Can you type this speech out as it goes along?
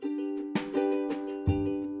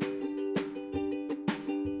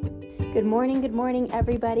Good morning,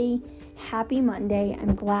 everybody. Happy Monday.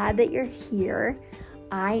 I'm glad that you're here.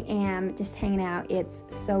 I am just hanging out. It's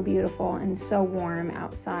so beautiful and so warm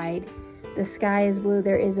outside. The sky is blue.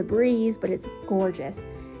 There is a breeze, but it's gorgeous.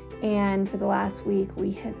 And for the last week,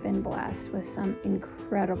 we have been blessed with some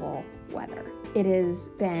incredible weather. It has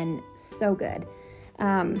been so good.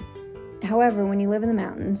 However, when you live in the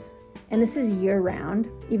mountains, and this is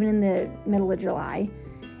year-round, even in the middle of July,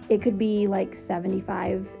 it could be like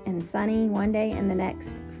 75 and sunny one day, and the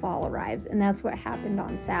next fall arrives. And that's what happened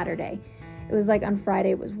on Saturday. It was like on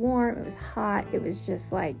Friday, it was warm, it was hot, it was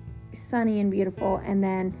just like sunny and beautiful. And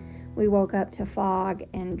then we woke up to fog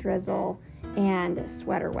and drizzle and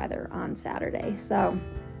sweater weather on Saturday. So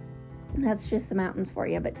that's just the mountains for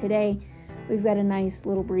you. But today we've got a nice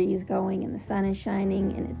little breeze going and the sun is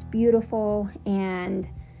shining and it's beautiful. And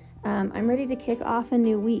I'm ready to kick off a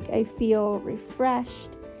new week. I feel refreshed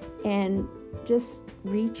and just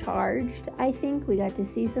recharged. I think we got to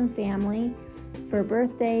see some family for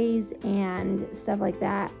birthdays and stuff like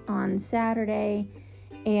that on Saturday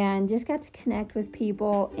and just got to connect with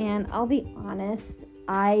people. And I'll be honest,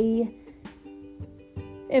 I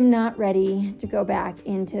am not ready to go back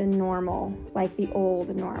into normal, like the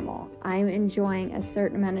old normal. I'm enjoying a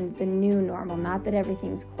certain amount of the new normal. Not that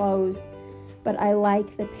everything's closed, but I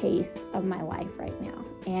like the pace of my life right now.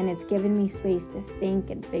 And it's given me space to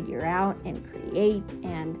think and figure out and create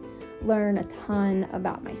and learn a ton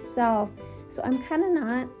about myself. So I'm kind of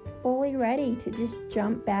not fully ready to just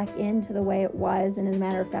jump back into the way it was. And as a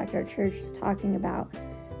matter of fact, our church is talking about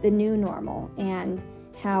the new normal and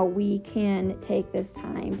how we can take this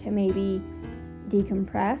time to maybe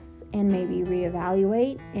decompress and maybe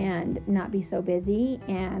reevaluate and not be so busy.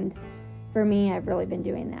 And for me, I've really been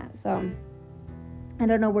doing that. So I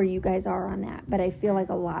don't know where you guys are on that, but I feel like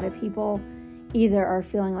a lot of people either are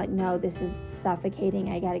feeling like, no, this is suffocating,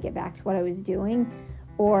 I got to get back to what I was doing,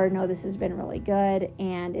 or no, this has been really good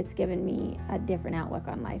and it's given me a different outlook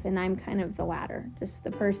on life. And I'm kind of the latter, just the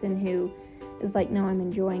person who is like, no, I'm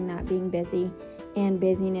enjoying not being busy, and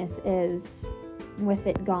busyness is, with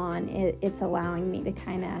it gone, it's allowing me to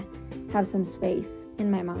kind of have some space in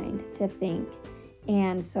my mind to think,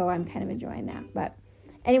 and so I'm kind of enjoying that. But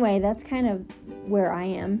anyway, that's kind of where I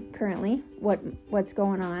am currently, what's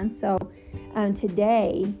going on. So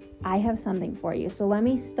today I have something for you. So let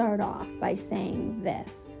me start off by saying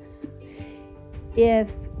this.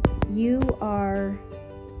 If you are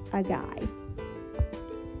a guy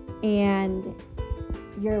and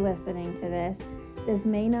you're listening to this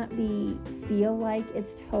may not feel like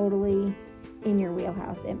it's totally in your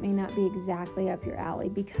wheelhouse. It may not be exactly up your alley,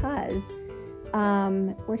 because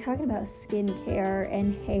we're talking about skincare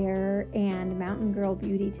and hair and mountain girl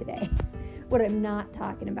beauty today. What I'm not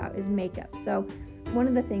talking about is makeup. So one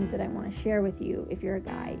of the things that I want to share with you, if you're a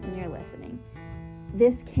guy and you're listening,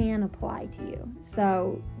 this can apply to you.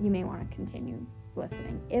 So you may want to continue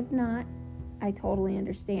listening. If not, I totally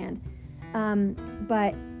understand.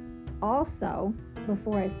 But also,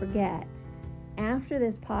 before I forget, after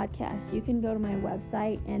this podcast, you can go to my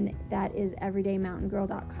website, and that is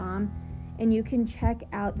everydaymountaingirl.com. And you can check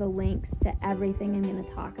out the links to everything I'm going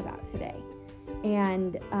to talk about today.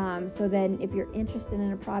 And so then if you're interested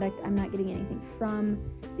in a product, I'm not getting anything from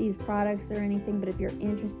these products or anything, but if you're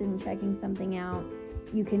interested in checking something out,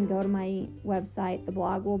 you can go to my website. The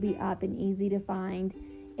blog will be up and easy to find,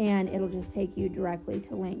 and it'll just take you directly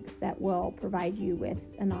to links that will provide you with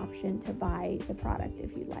an option to buy the product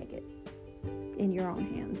if you'd like it in your own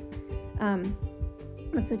hands.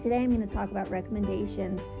 So today I'm going to talk about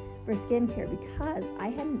recommendations for skincare, because I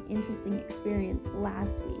had an interesting experience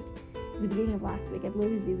last week. It was the beginning of last week. I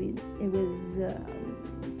believe it was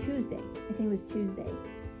Tuesday. I think it was Tuesday.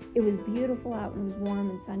 It was beautiful out and it was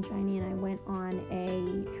warm and sunshiny, and I went on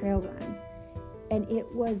a trail run, and it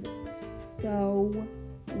was so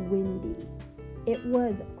windy. It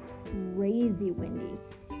was crazy windy,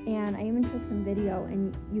 and I even took some video,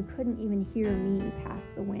 and you couldn't even hear me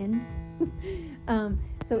past the wind.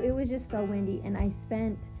 So it was just so windy, and I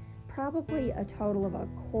spent probably a total of a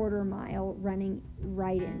quarter mile running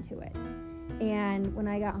right into it. And when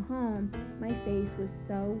I got home, my face was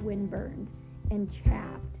so windburned and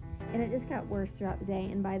chapped, and it just got worse throughout the day.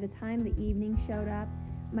 And by the time the evening showed up,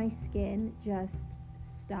 my skin just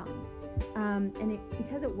stung. And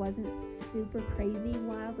because it wasn't super crazy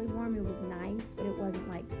wildly warm, it was nice, but it wasn't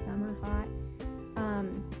like summer hot.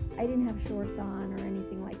 I didn't have shorts on or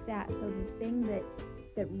anything like that. So the thing that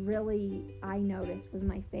really I noticed was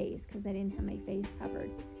my face, because I didn't have my face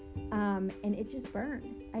covered. And it just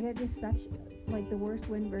burned. I got just such like the worst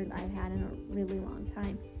windburn I've had in a really long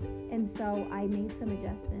time. And And so I made some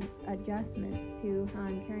adjustments to how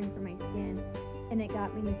I'm caring for my skin. And it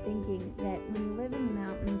got me to thinking that when you live in the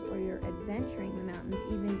mountains or you're adventuring the mountains,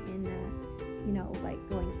 even in like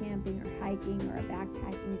going camping or hiking or a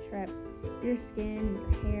backpacking trip, your skin and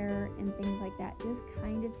your hair and things like that just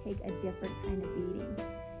kind of take a different kind of beating.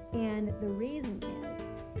 And the reason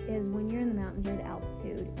is when you're in the mountains, you're at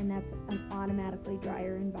altitude, and that's an automatically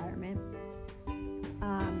drier environment.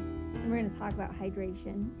 And we're going to talk about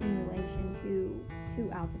hydration in relation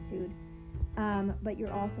to altitude. But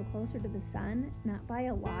you're also closer to the sun, not by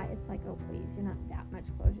a lot. It's like, oh, please, you're not that much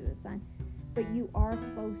closer to the sun. But you are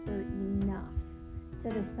closer enough to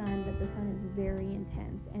the sun that the sun is very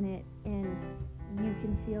intense, and you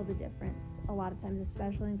can feel the difference a lot of times,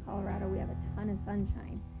 especially in Colorado. We have a ton of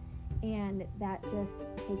sunshine, and that just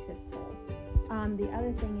takes its toll. The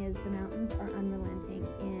other thing is the mountains are unrelenting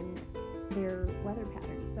in their weather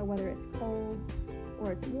patterns. So whether it's cold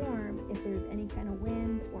or it's warm, if there's any kind of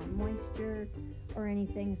wind or moisture or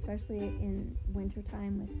anything, especially in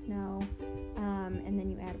wintertime with snow, and then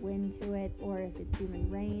you add wind to it, or if it's even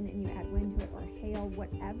rain and you add wind to it, or hail,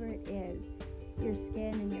 whatever it is, your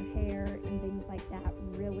skin and your hair and things like that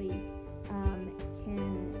really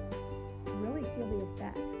can really feel the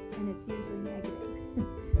effects, and it's usually negative,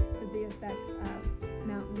 the effects of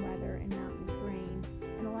mountain weather and mountain terrain.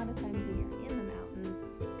 And a lot of times when you're in the mountains,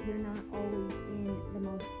 you're not always in the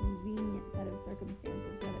most convenient set of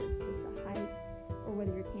circumstances, whether it's just a hike or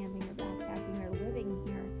whether you're camping or backpacking or living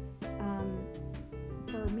here.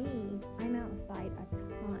 For me, I'm outside a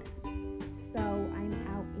ton, so I'm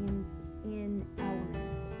out in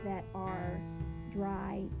elements that are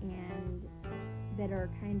dry and that are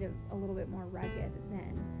kind of a little bit more rugged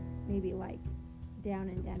than maybe like down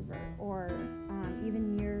in Denver or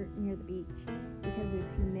even near the beach, because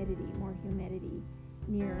there's more humidity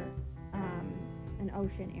near an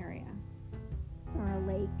ocean area or a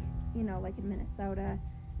lake, like in Minnesota.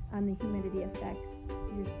 The humidity affects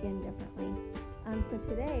your skin differently. So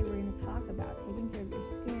today we're going to talk about taking care of your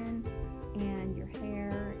skin and your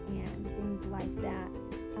hair and things like that.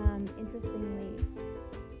 Interestingly,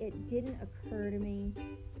 it didn't occur to me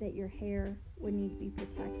that your hair would need to be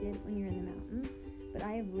protected when you're in the mountains, but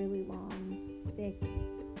I have really long, thick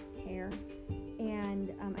hair,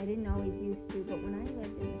 and I didn't always used to, but when I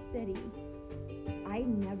lived in the city, I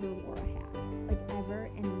never wore a hat, like ever,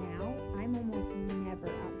 and now I'm almost never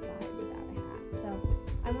outside without a hat. So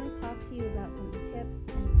I want to talk to you about some tips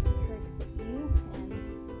and some tricks that you can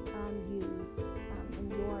use in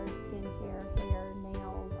your skincare, hair,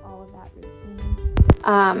 nails, all of that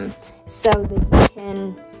routine, so that you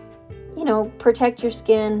can, protect your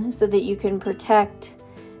skin, so that you can protect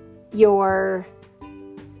your,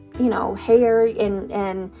 hair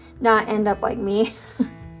and not end up like me,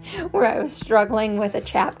 where I was struggling with a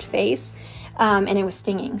chapped face, and it was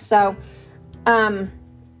stinging. So,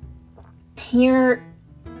 here,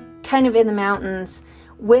 kind of in the mountains,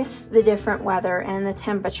 with the different weather and the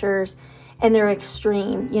temperatures, and they're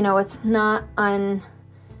extreme, it's not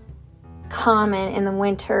uncommon in the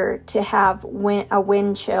winter to have a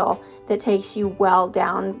wind chill that takes you well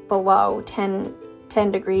down below 10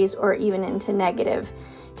 degrees or even into negative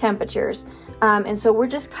temperatures. And so we're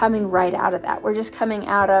just coming right out of that. We're just coming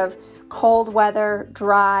out of cold weather,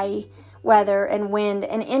 dry weather, and wind.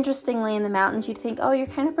 And interestingly, in the mountains, you'd think, oh, you're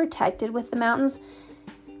kind of protected with the mountains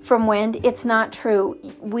from wind. It's not true.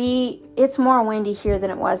 It's more windy here than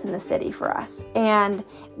it was in the city for us. And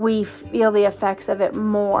we feel the effects of it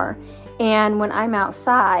more. And when I'm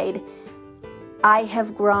outside, I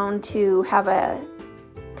have grown to have a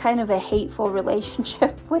kind of a hateful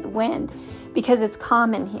relationship with wind because it's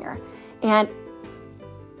common here. And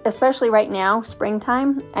especially right now,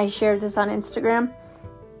 springtime, I shared this on Instagram,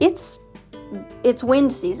 it's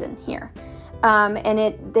wind season here.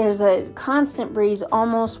 And there's a constant breeze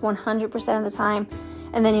almost 100% of the time,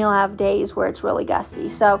 and then you'll have days where it's really gusty.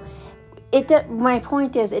 So my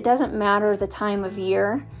point is, it doesn't matter the time of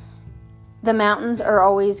year. The mountains are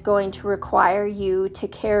always going to require you to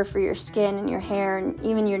care for your skin and your hair and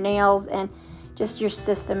even your nails and just your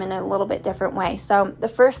system in a little bit different way. So the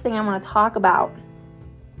first thing I want to talk about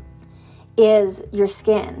is your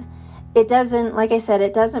skin. It doesn't, like I said,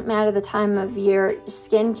 it doesn't matter the time of year.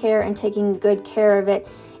 Skincare and taking good care of it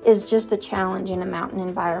is just a challenge in a mountain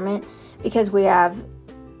environment because we have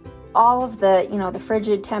all of the, the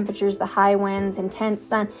frigid temperatures, the high winds, intense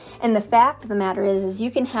sun. And the fact of the matter is you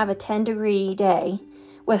can have a 10-degree day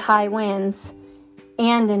with high winds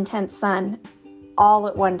and intense sun all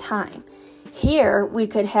at one time. Here, we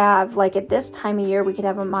could have, like at this time of year, we could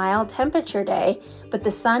have a mild temperature day, but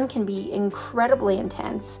the sun can be incredibly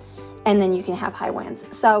intense and then you can have high winds.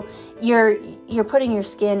 So you're putting your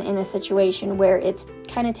skin in a situation where it's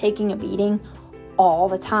kind of taking a beating all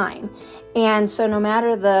the time. And so no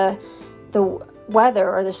matter the weather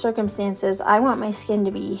or the circumstances, I want my skin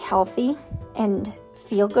to be healthy and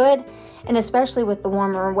feel good. And especially with the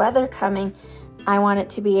warmer weather coming, I want it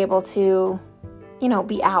to be able to,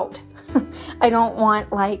 be out. I don't want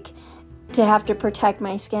to have to protect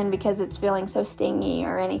my skin because it's feeling so stingy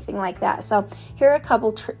or anything like that. So here are a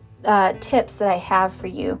couple tips that I have for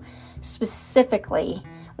you specifically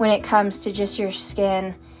when it comes to just your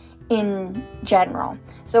skin in general.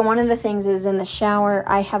 So one of the things is in the shower,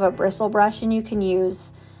 I have a bristle brush, and you can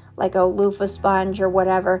use like a loofah sponge or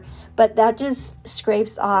whatever, but that just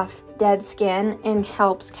scrapes off dead skin and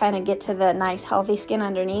helps kind of get to the nice healthy skin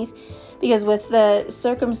underneath, because with the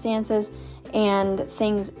circumstances and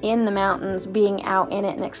things in the mountains, being out in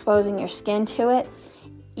it and exposing your skin to it,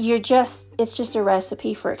 it's just a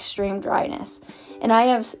recipe for extreme dryness. And I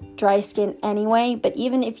have dry skin anyway, but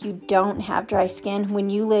even if you don't have dry skin, when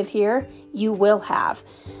you live here, you will have.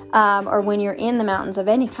 Or when you're in the mountains of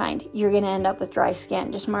any kind, you're going to end up with dry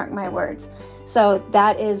skin. Just mark my words. So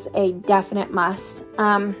that is a definite must.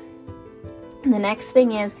 The next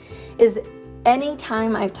thing is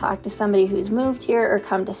anytime I've talked to somebody who's moved here or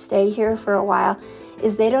come to stay here for a while,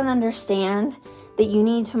 is they don't understand that you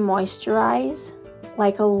need to moisturize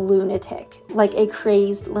like a lunatic, like a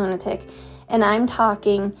crazed lunatic. And I'm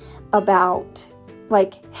talking about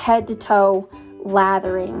like head to toe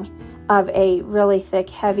lathering of a really thick,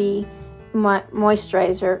 heavy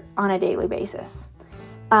moisturizer on a daily basis.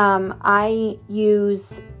 I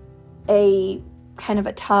use a kind of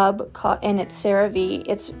a tub and it's CeraVe.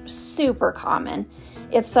 It's super common.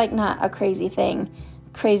 It's like not a crazy thing,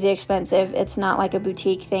 crazy expensive. It's not like a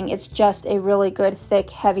boutique thing. It's just a really good, thick,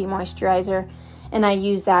 heavy moisturizer. And I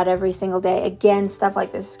use that every single day. Again, stuff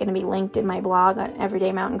like this is going to be linked in my blog on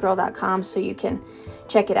everydaymountaingirl.com, so you can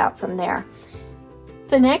check it out from there.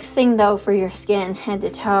 The next thing, though, for your skin, head to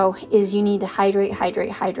toe, is you need to hydrate.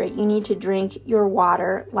 You need to drink your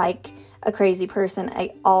water like a crazy person.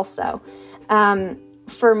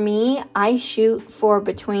 For me, I shoot for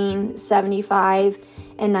between 75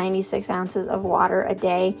 and 96 ounces of water a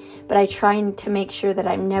day, but I try to make sure that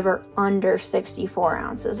I'm never under 64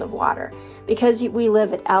 ounces of water, because we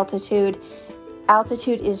live at altitude.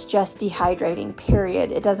 Altitude is just dehydrating,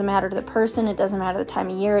 period. It doesn't matter to the person, it doesn't matter the time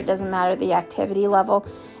of year, it doesn't matter the activity level.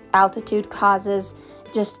 Altitude causes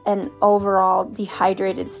just an overall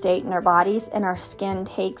dehydrated state in our bodies, and our skin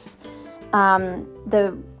takes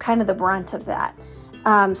the brunt of that.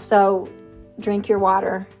 So drink your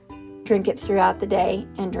water, drink it throughout the day,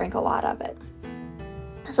 and drink a lot of it.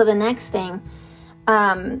 So the next thing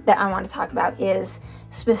that I want to talk about is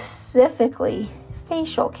specifically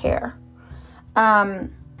facial care.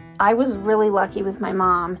 I was really lucky with my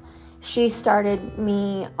mom. She started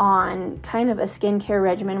me on kind of a skincare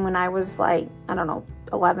regimen when I was 11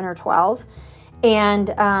 or 12.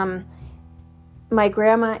 And my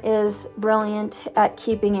grandma is brilliant at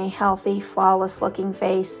keeping a healthy, flawless looking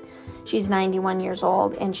face. She's 91 years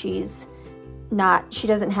old, and she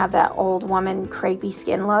doesn't have that old woman crepey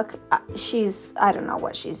skin look. I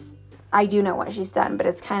do know what she's done, but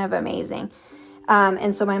it's kind of amazing.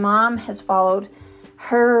 And so my mom has followed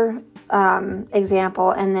her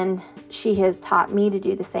example, and then she has taught me to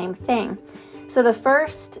do the same thing. So the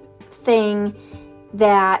first thing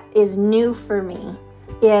that is new for me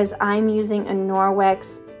is I'm using a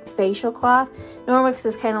Norwex facial cloth. Norwex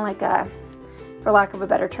is kind of like for lack of a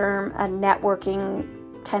better term, a networking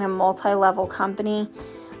kind of multi-level company.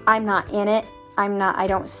 I'm not in it. I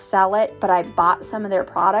don't sell it, but I bought some of their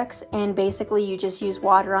products, and basically you just use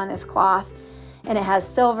water on this cloth, and it has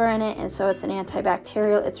silver in it, and so it's an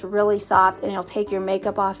antibacterial. It's really soft, and it'll take your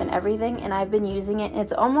makeup off and everything, and I've been using it, and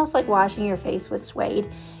it's almost like washing your face with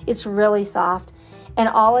Suede. It's really soft, and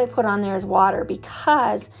all I put on there is water,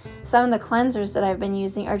 because some of the cleansers that I've been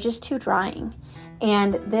using are just too drying,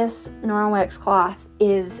 and this Norwex cloth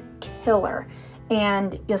is killer,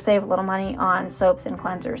 and you'll save a little money on soaps and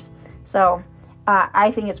cleansers. So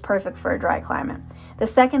I think it's perfect for a dry climate. The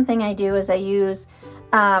second thing I do is I use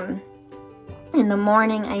in the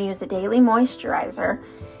morning, I use a daily moisturizer,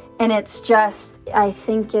 and it's I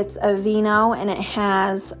think it's Aveeno, and it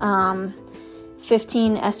has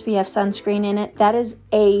 15 SPF sunscreen in it. That is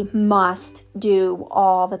a must do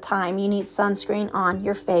all the time. You need sunscreen on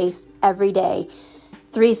your face every day,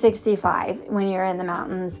 365 when you're in the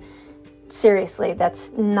mountains. Seriously,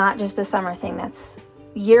 that's not just a summer thing, that's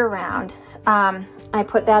year round. I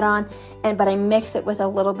put that on, but I mix it with a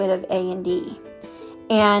little bit of A&D.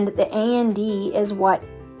 And the A&D is what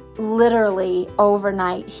literally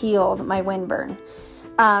overnight healed my windburn.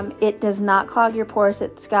 It does not clog your pores.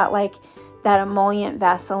 It's got like that emollient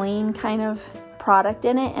Vaseline kind of product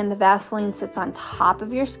in it, and the Vaseline sits on top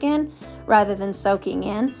of your skin rather than soaking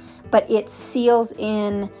in, but it seals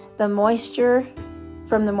in the moisture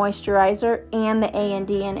from the moisturizer and the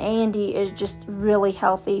A&D, and A&D is just really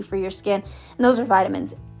healthy for your skin, and those are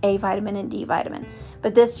vitamins, A vitamin and D vitamin,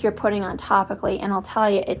 but this you're putting on topically, and I'll tell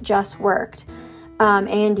you, it just worked.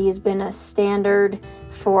 A&D has been a standard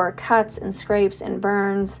for cuts and scrapes and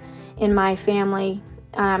burns in my family.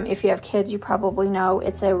 If you have kids, you probably know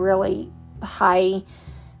it's a really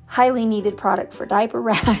highly needed product for diaper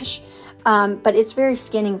rash, but it's very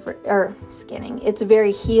it's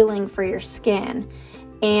very healing for your skin.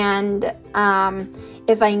 And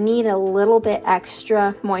if I need a little bit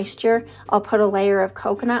extra moisture, I'll put a layer of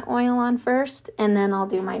coconut oil on first, and then I'll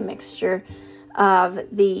do my mixture of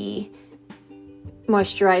the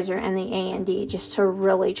moisturizer and the A&D just to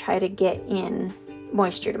really try to get in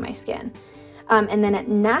moisture to my skin. And then at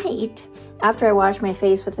night, after I wash my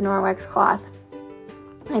face with the Norwex cloth,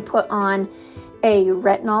 I put on a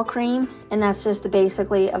retinol cream, and that's just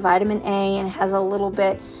basically a vitamin A, and it has a little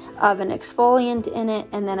bit of an exfoliant in it,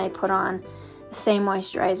 and then I put on the same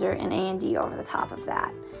moisturizer and A&D over the top of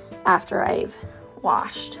that after I've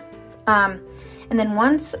washed. And then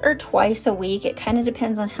once or twice a week, it kind of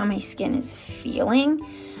depends on how my skin is feeling,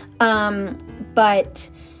 but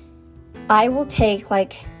I will take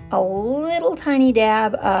like a little tiny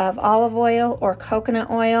dab of olive oil or coconut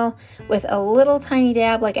oil with a little tiny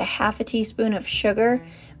dab, like a half a teaspoon of sugar,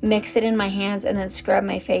 mix it in my hands, and then scrub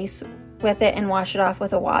my face with it and wash it off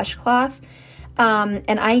with a washcloth.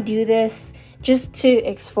 And I do this just to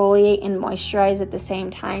exfoliate and moisturize at the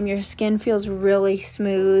same time. Your skin feels really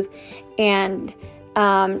smooth and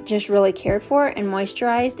just really cared for and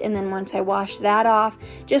moisturized. And then once I wash that off,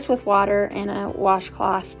 just with water and a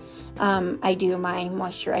washcloth, I do my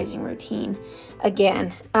moisturizing routine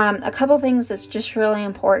again. A couple things that's just really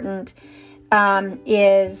important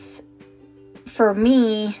is for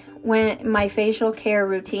me, when my facial care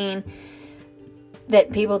routine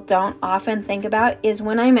that people don't often think about is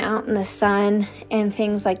when I'm out in the sun and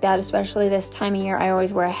things like that, especially this time of year, I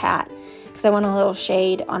always wear a hat because I want a little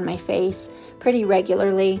shade on my face pretty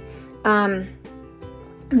regularly. The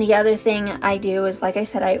other thing I do is, like I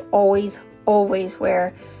said, I always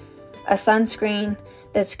wear a sunscreen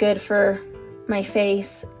that's good for my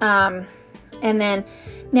face. And then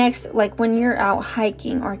next, like when you're out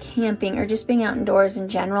hiking or camping or just being out indoors in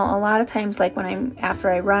general, a lot of times, like after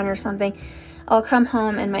I run or something, I'll come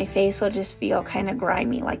home and my face will just feel kind of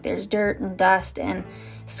grimy, like there's dirt and dust and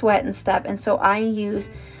sweat and stuff. And so I use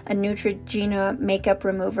a Neutrogena makeup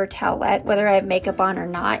remover towelette, whether I have makeup on or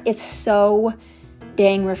not. It's so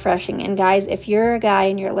dang refreshing. And guys, if you're a guy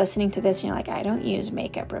and you're listening to this and you're like, I don't use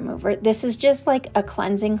makeup remover, this is just like a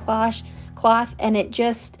cleansing cloth, and it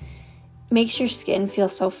just makes your skin feel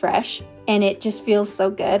so fresh, and it just feels so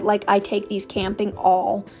good. Like I take these camping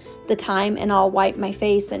all the time, and I'll wipe my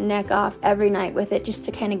face and neck off every night with it just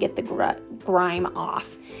to kind of get the grime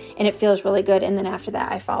off, and it feels really good. And then after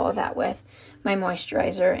that, I follow that with my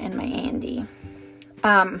moisturizer and my A&D.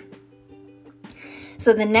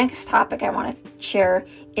 So the next topic I want to share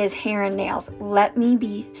is hair and nails. Let me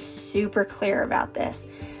be super clear about this.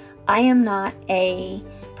 I am not a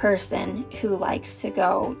person who likes to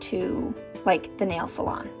go to like the nail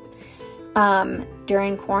salon.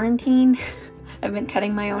 During quarantine, I've been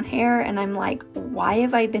cutting my own hair, and I'm like, why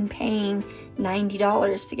have I been paying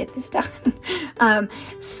 $90 to get this done? And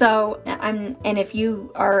if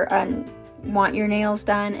you want your nails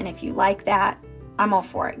done, and if you like that, I'm all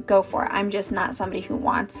for it. Go for it. I'm just not somebody who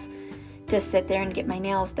wants to sit there and get my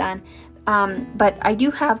nails done. But I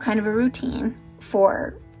do have kind of a routine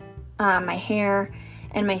for my hair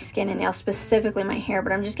and my skin and nails, specifically my hair,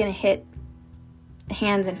 but I'm just going to hit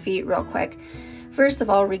hands and feet real quick. First of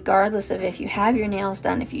all, regardless of if you have your nails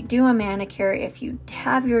done, if you do a manicure, if you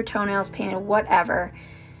have your toenails painted, whatever,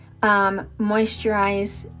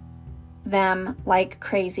 moisturize them like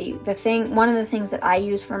crazy. One of the things that I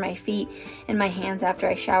use for my feet and my hands after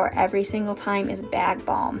I shower every single time is bag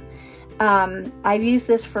balm. I've used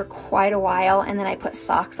this for quite a while, and then I put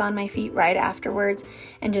socks on my feet right afterwards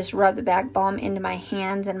and just rub the bag balm into my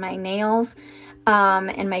hands and my nails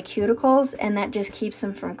and my cuticles, and that just keeps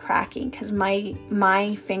them from cracking, because my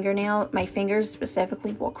fingers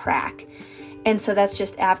specifically will crack. And so that's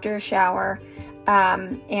just after a shower,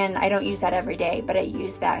 and I don't use that every day, but I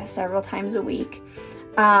use that several times a week.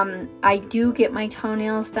 I do get my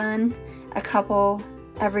toenails done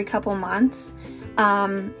every couple months,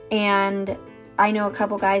 and I know a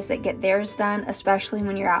couple guys that get theirs done, especially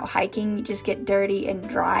when you're out hiking. You just get dirty and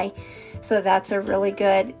dry. So that's a really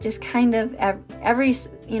good, just kind of every,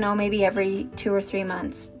 maybe every 2 or 3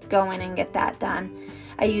 months, go in and get that done.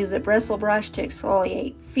 I use a bristle brush to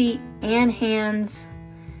exfoliate feet and hands,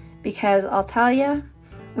 because I'll tell you,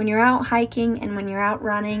 when you're out hiking and when you're out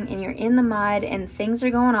running and you're in the mud and things are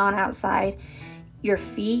going on outside, your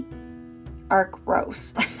feet are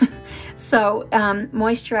gross. So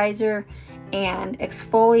moisturizer and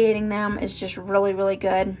exfoliating them is just really, really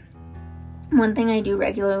good. One thing I do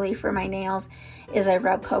regularly for my nails is I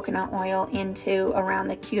rub coconut oil into around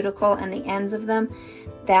the cuticle and the ends of them.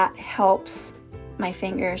 That helps my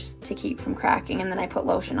fingers to keep from cracking, and then I put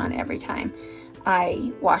lotion on every time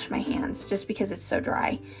I wash my hands, just because it's so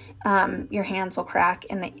dry. Your hands will crack,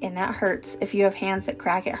 and that hurts. If you have hands that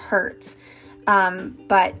crack, it hurts.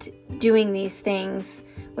 But doing these things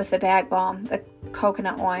with the bag balm, the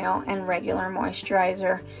coconut oil, and regular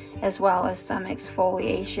moisturizer, as well as some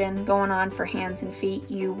exfoliation going on for hands and feet,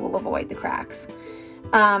 you will avoid the cracks.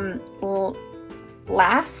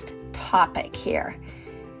 Last topic here.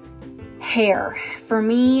 Hair. For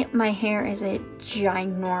me, my hair is a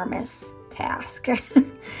ginormous task.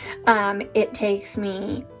 It takes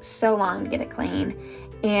me so long to get it clean,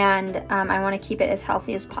 and I want to keep it as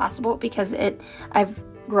healthy as possible, because I've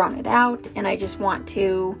grown it out and I just want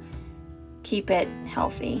to keep it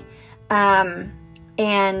healthy.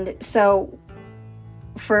 And so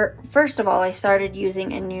first of all, I started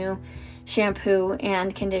using a new shampoo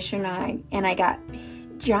and conditioner, and I got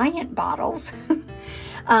giant bottles.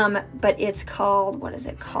 But it's called, what is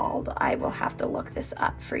it called? I will have to look this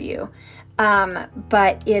up for you.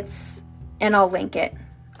 But and I'll link it.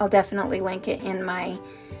 I'll definitely link it in my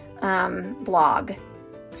blog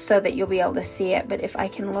so that you'll be able to see it. But if I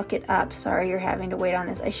can look it up, sorry you're having to wait on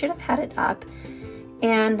this. I should have had it up,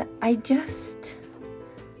 and I didn't,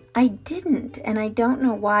 and I don't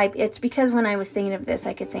know why. It's because when I was thinking of this,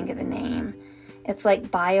 I could think of the name. It's like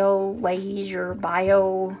BioLage or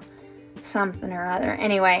Bio something or other.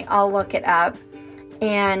 Anyway, I'll look it up,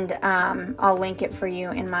 and I'll link it for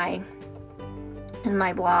you in my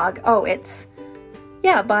blog. Oh, it's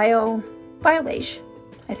BioLage.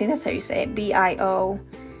 I think that's how you say it. BIOLAGE.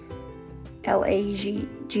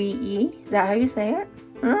 Is that how you say it?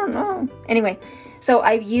 I don't know. Anyway, so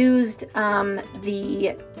I've used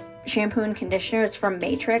the shampoo and conditioner. It's from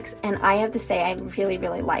Matrix, and I have to say I really,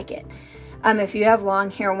 really like it. If you have long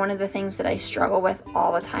hair, one of the things that I struggle with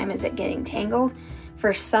all the time is it getting tangled.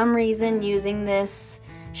 For some reason, using this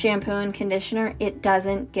shampoo and conditioner, it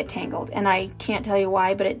doesn't get tangled, and I can't tell you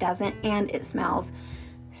why, but it doesn't, and it smells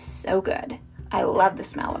so good. I love the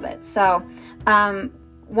smell of it. So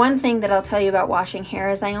one thing that I'll tell you about washing hair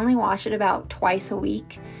is I only wash it about twice a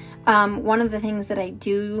week. One of the things that I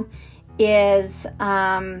do is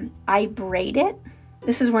I braid it.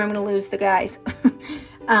 This is where I'm going to lose the guys.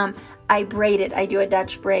 I braid it. I do a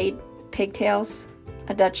Dutch braid, pigtails,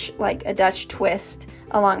 a Dutch twist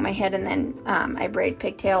along my head, and then I braid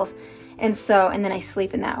pigtails. And then I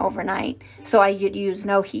sleep in that overnight. So I use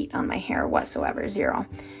no heat on my hair whatsoever, zero.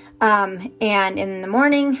 And in the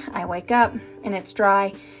morning, I wake up and it's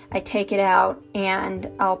dry. I take it out and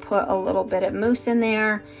I'll put a little bit of mousse in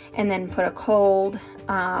there, and then put a cold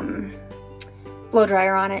blow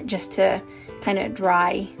dryer on it just to kind of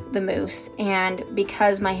dry the mousse. And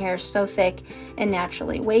because my hair is so thick and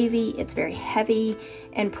naturally wavy, it's very heavy,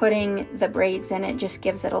 and putting the braids in it just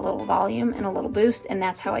gives it a little volume and a little boost, and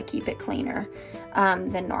that's how I keep it cleaner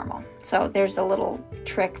than normal. So there's a little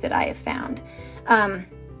trick that I have found.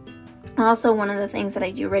 Also, one of the things that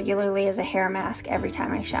I do regularly is a hair mask every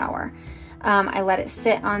time I shower. I let it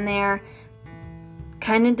sit on there.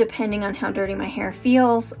 Kind of depending on how dirty my hair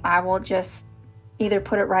feels, I will just either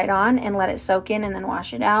put it right on and let it soak in and then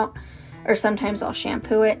wash it out, or sometimes I'll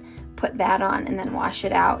shampoo it, put that on, and then wash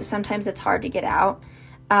it out. Sometimes it's hard to get out,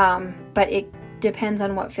 but it depends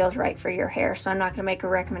on what feels right for your hair, so I'm not going to make a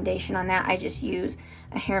recommendation on that. I just use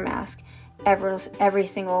a hair mask every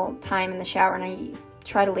single time in the shower, and I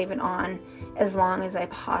try to leave it on as long as I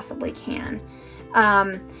possibly can.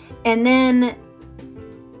 And then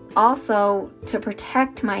also, to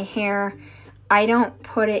protect my hair, I don't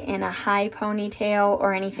put it in a high ponytail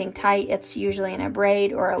or anything tight. It's usually in a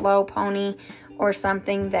braid or a low pony, or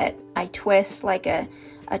something that I twist, like a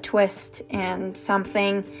twist and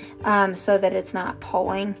something, so that it's not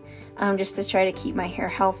pulling, just to try to keep my hair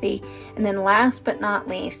healthy. And then last but not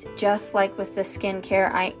least, just like with the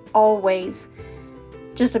skincare, I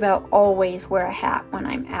just about always wear a hat when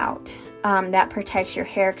I'm out. That protects your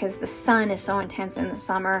hair because the sun is so intense in the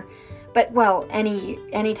summer. but well,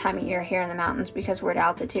 any time of year here in the mountains, because we're at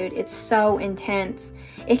altitude, it's so intense.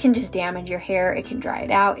 It can just damage your hair. It can dry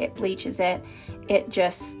it out. It bleaches it. It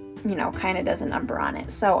just, kind of does a number on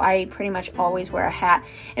it. So I pretty much always wear a hat,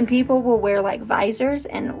 and people will wear like visors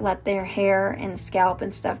and let their hair and scalp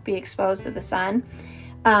and stuff be exposed to the sun.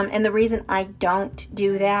 And the reason I don't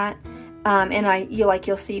do that, and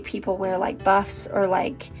you'll see people wear like buffs or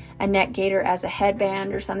like a neck gaiter as a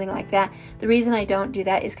headband or something like that. The reason I don't do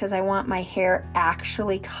that is because I want my hair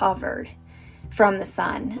actually covered from the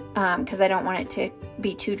sun, because I don't want it to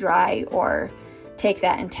be too dry or take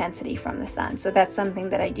that intensity from the sun. So that's something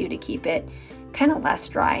that I do to keep it kind of less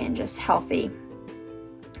dry and just healthy.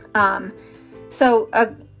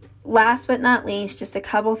 Last but not least, just a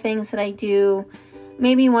couple things that I do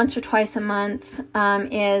maybe once or twice a month,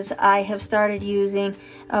 is I have started using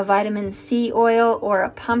a vitamin C oil or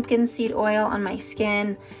a pumpkin seed oil on my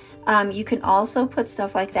skin. You can also put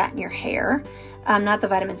stuff like that in your hair. Not the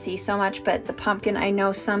vitamin C so much, but the pumpkin. I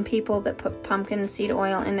know some people that put pumpkin seed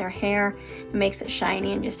oil in their hair. It makes it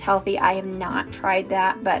shiny and just healthy. I have not tried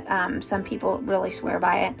that, but some people really swear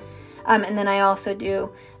by it. And then I also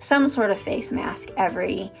do some sort of face mask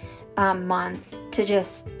every month to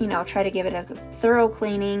just, try to give it a thorough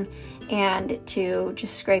cleaning and to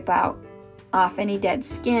just scrape off any dead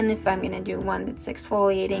skin if I'm going to do one that's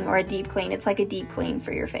exfoliating, or a deep clean. It's like a deep clean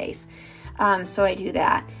for your face. So I do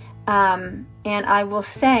that. And I will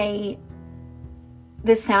say,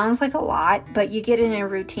 this sounds like a lot, but you get in a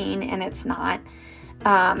routine and it's not.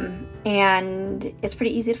 And it's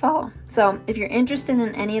pretty easy to follow. So if you're interested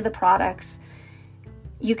in any of the products,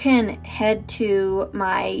 you can head to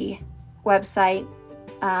my website,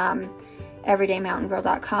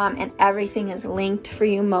 everydaymountaingirl.com, and everything is linked for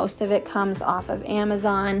you. Most of it comes off of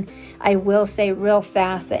Amazon. I will say real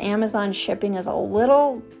fast that Amazon shipping is a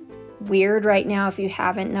little weird right now, if you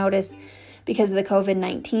haven't noticed, because of the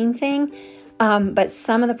COVID-19 thing. But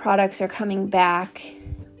some of the products are coming back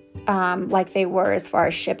like they were as far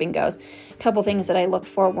as shipping goes. A couple things that I looked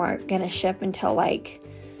for weren't going to ship until like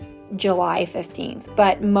July 15th,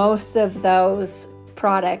 but most of those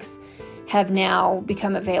products have now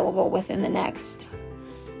become available within the next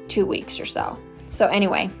 2 weeks or so. So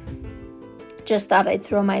anyway, just thought I'd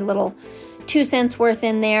throw my little 2 cents worth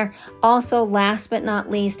in there. Also, last but not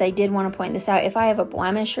least, I did want to point this out. If I have a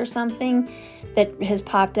blemish or something that has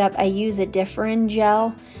popped up, I use a Differin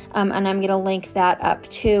gel, and I'm going to link that up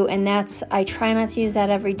too. And I try not to use that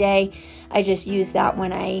every day. I just use that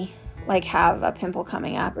when I have a pimple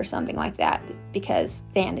coming up or something like that, because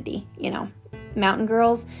vanity, mountain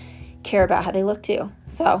girls care about how they look too.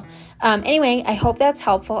 So anyway, I hope that's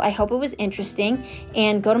helpful. I hope it was interesting.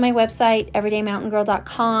 And go to my website,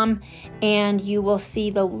 everydaymountaingirl.com, and you will see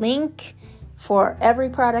the link for every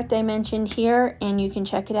product I mentioned here, and you can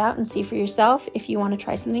check it out and see for yourself if you want to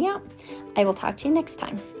try something out. I will talk to you next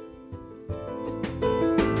time.